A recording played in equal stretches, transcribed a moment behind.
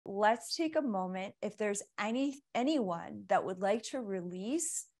let's take a moment. If there's anyone that would like to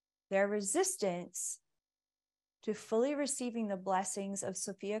release their resistance to fully receiving the blessings of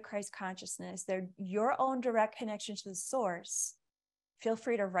Sophia Christ consciousness, your own direct connection to the source, feel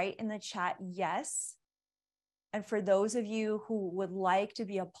free to write in the chat yes. And for those of you who would like to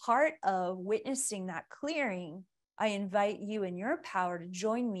be a part of witnessing that clearing, I invite you in your power to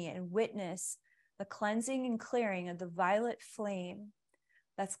join me and witness the cleansing and clearing of the violet flame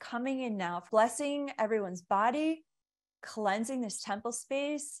that's coming in now, blessing everyone's body, cleansing this temple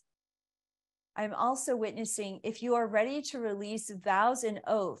space. I'm also witnessing, if you are ready to release vows and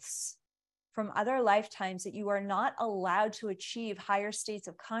oaths from other lifetimes that you are not allowed to achieve higher states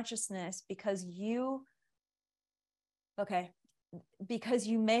of consciousness because you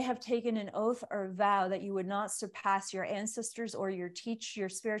may have taken an oath or vow that you would not surpass your ancestors or your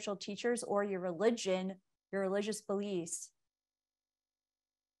spiritual teachers or your religion, your religious beliefs.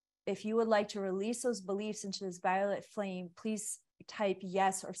 If you would like to release those beliefs into this violet flame, please type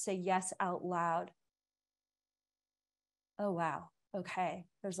yes or say yes out loud. Oh, wow. Okay.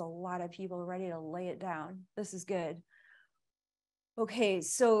 There's a lot of people ready to lay it down. This is good. Okay.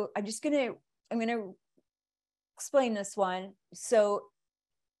 So I'm going to explain this one. So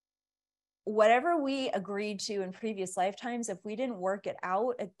whatever we agreed to in previous lifetimes, if we didn't work it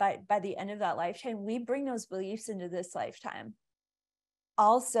out by the end of that lifetime, we bring those beliefs into this lifetime.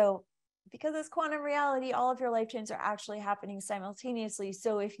 Also, because it's quantum reality, all of your lifetimes are actually happening simultaneously.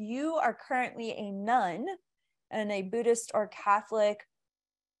 So if you are currently a nun in a Buddhist or Catholic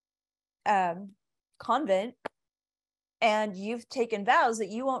convent, and you've taken vows that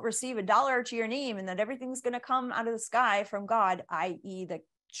you won't receive $1 to your name and that everything's going to come out of the sky from God, i.e. the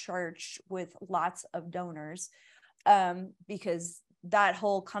church with lots of donors, because that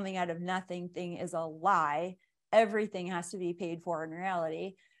whole coming out of nothing thing is a lie. Everything has to be paid for in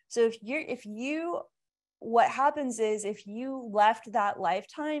reality. So what happens is if you left that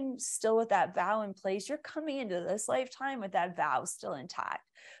lifetime still with that vow in place, you're coming into this lifetime with that vow still intact.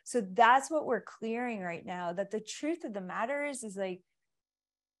 So that's what we're clearing right now, that the truth of the matter is like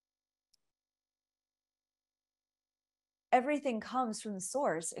everything comes from the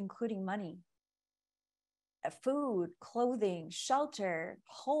source, including money, food, clothing, shelter,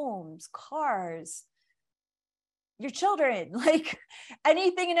 homes, cars, your children, like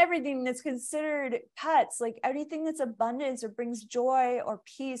anything and everything that's considered pets, like anything that's abundance or brings joy or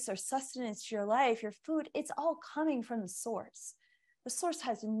peace or sustenance to your life, your food, it's all coming from the source. The source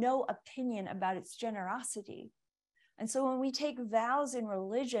has no opinion about its generosity. And so when we take vows in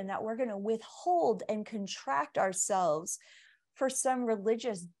religion that we're going to withhold and contract ourselves for some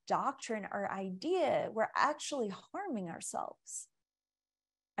religious doctrine or idea, we're actually harming ourselves.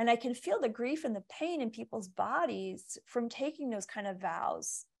 And I can feel the grief and the pain in people's bodies from taking those kind of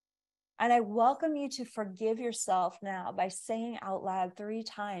vows. And I welcome you to forgive yourself now by saying out loud 3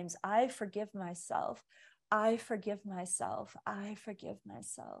 times, I forgive myself. I forgive myself. I forgive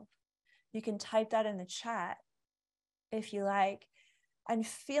myself. You can type that in the chat if you like. And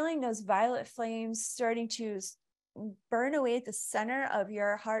feeling those violet flames starting to burn away at the center of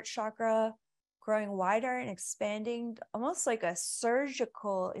your heart chakra, growing wider and expanding, almost like a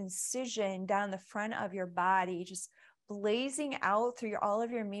surgical incision down the front of your body, just blazing out through all of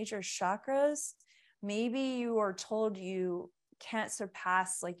your major chakras. Maybe you are told you can't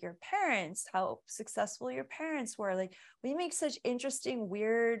surpass like your parents, how successful your parents were. Like we make such interesting,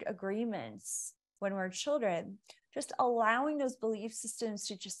 weird agreements when we're children. Just allowing those belief systems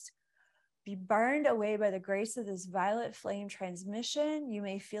to just be burned away by the grace of this violet flame transmission. You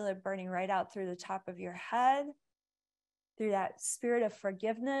may feel it burning right out through the top of your head, through that spirit of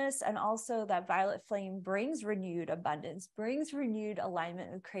forgiveness. And also that violet flame brings renewed abundance, brings renewed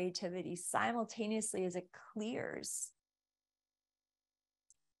alignment with creativity simultaneously as it clears.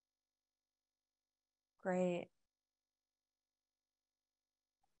 Great.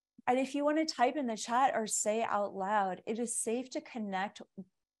 And if you want to type in the chat or say out loud, it is safe to connect.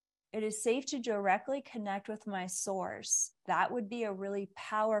 It is safe to directly connect with my source. That would be a really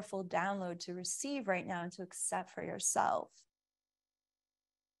powerful download to receive right now and to accept for yourself.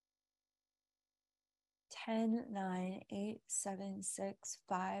 10, 9, 8, 7, 6,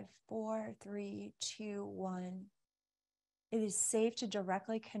 5, 4, 3, 2, 1. It is safe to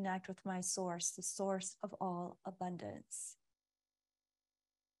directly connect with my source, the source of all abundance.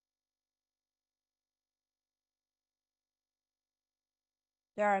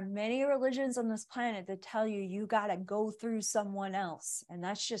 There are many religions on this planet that tell you you got to go through someone else. And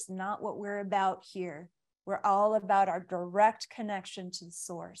that's just not what we're about here. We're all about our direct connection to the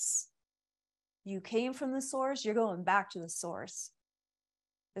source. You came from the source, you're going back to the source.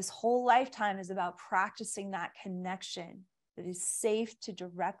 This whole lifetime is about practicing that connection. It is safe to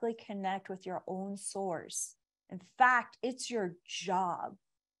directly connect with your own source. In fact, it's your job.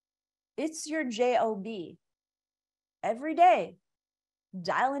 It's your job. Every day,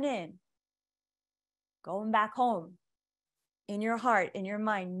 dialing in, going back home, in your heart, in your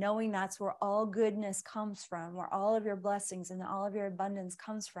mind, knowing that's where all goodness comes from, where all of your blessings and all of your abundance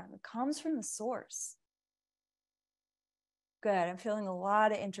comes from. It comes from the source. Good. I'm feeling a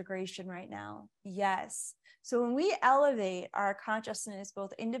lot of integration right now. Yes. So when we elevate our consciousness,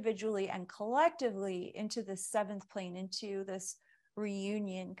 both individually and collectively, into the seventh plane, into this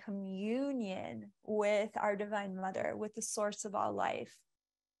reunion, communion with our divine mother, with the source of all life,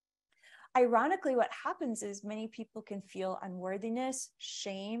 ironically, what happens is many people can feel unworthiness,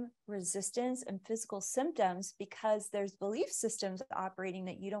 shame, resistance, and physical symptoms because there's belief systems operating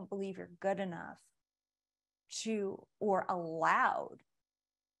that you don't believe you're good enough to, or allowed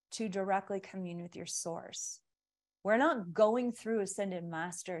to, directly commune with your source. We're not going through ascended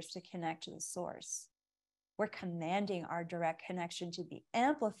masters to connect to the source. We're commanding our direct connection to be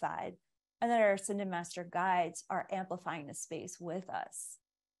amplified, and that our ascended master guides are amplifying the space with us.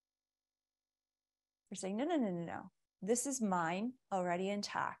 We're saying, no, no, no, no, no. This is mine, already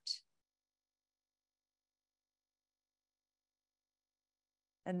intact.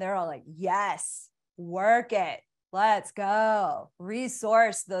 And they're all like, yes, work it. Let's go.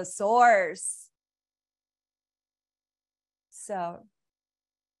 Resource the source. So